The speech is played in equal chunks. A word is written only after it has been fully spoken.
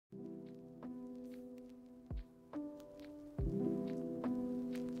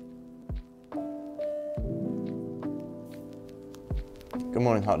Good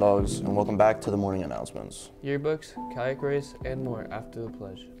morning, hot dogs, and welcome back to the morning announcements. Yearbooks, kayak race, and more after the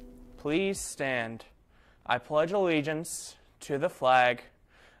pledge. Please stand. I pledge allegiance to the flag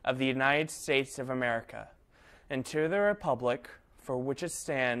of the United States of America and to the republic for which it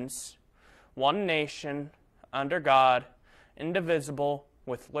stands, one nation, under God, indivisible,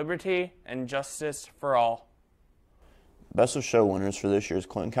 with liberty and justice for all. Best of show winners for this year's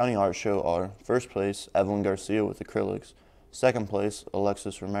Clinton County Art Show are first place, Evelyn Garcia with acrylics, second place,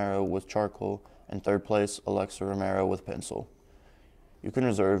 Alexis Romero with charcoal, and third place, Alexa Romero with pencil. You can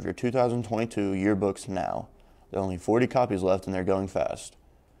reserve your 2022 yearbooks now. There are only 40 copies left and they're going fast.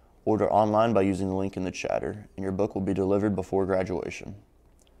 Order online by using the link in the chatter, and your book will be delivered before graduation.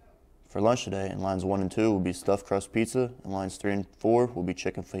 For lunch today, in lines 1 and 2 will be stuffed crust pizza, and lines 3 and 4 will be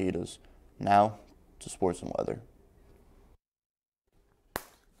chicken fajitas. Now, to sports and weather.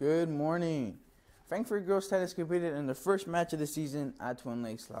 Good morning. Frankfort girls tennis competed in the first match of the season at Twin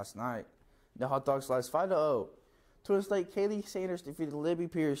Lakes last night. The Hot Dogs lost 5-0. Twin Lakes Kaylee Sanders defeated Libby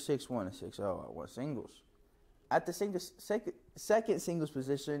Pierce 6-1 and 6-0 at one singles. At the second singles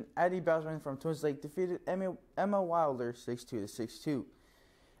position, Addie Bousman from Twin Lakes defeated Emma Wilder 6-2 6-2.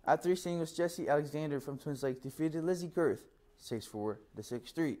 At three singles, Jessie Alexander from Twin Lakes defeated Lizzie Girth 6-4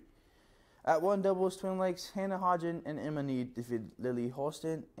 6-3. At one doubles, Twin Lakes, Hannah Hodgen and Emma Need defeated Lily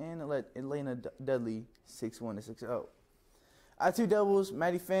Holston and Elena Dudley 6-1 6-0. At two doubles,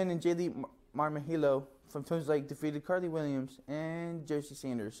 Maddie Finn and Jaylee Marmahilo from Twin Lakes defeated Carly Williams and Josie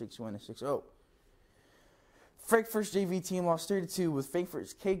Sanders 6-1 6-0. Frankfort's JV team lost 3-2 with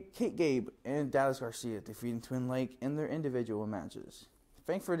Frankfort's Kate Gabe and Dallas Garcia defeating Twin Lake in their individual matches.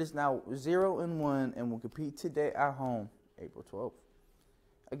 Frankfort is now 0-1 and will compete today at home, April 12th,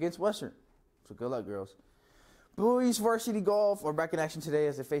 against Western. So good luck, girls. Boys varsity golf are back in action today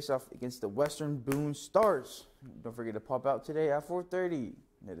as they face off against the Western Boone Stars. Don't forget to pop out today at 4:30.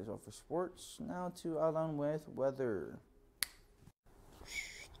 That is all for sports. Now to Out On with weather.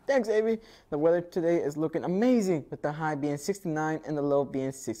 Thanks, Avery. The weather today is looking amazing, with the high being 69 and the low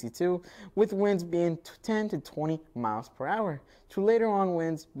being 62, with winds being 10 to 20 miles per hour. To later on,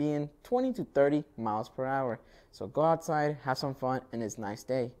 winds being 20 to 30 miles per hour. So go outside, have some fun, and it's a nice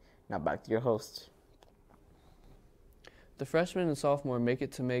day. Now back to your host. The freshman and sophomore Make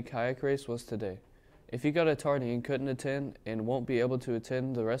It to May kayak race was today. If you got a tardy and couldn't attend and won't be able to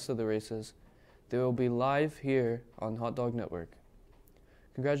attend the rest of the races, they will be live here on Hot Dog Network.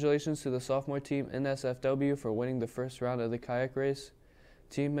 Congratulations to the sophomore team NSFW for winning the first round of the kayak race.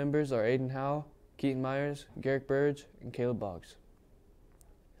 Team members are Aiden Howe, Keaton Myers, Garrick Burge, and Caleb Boggs.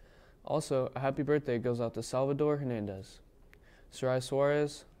 Also, a happy birthday goes out to Salvador Hernandez, Sarai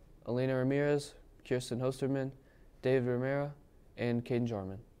Suarez, Elena Ramirez, Kirsten Hosterman, David Romero, and Caden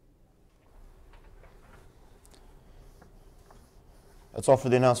Jarman. That's all for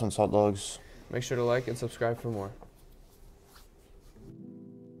the announcements, hot dogs. Make sure to like and subscribe for more.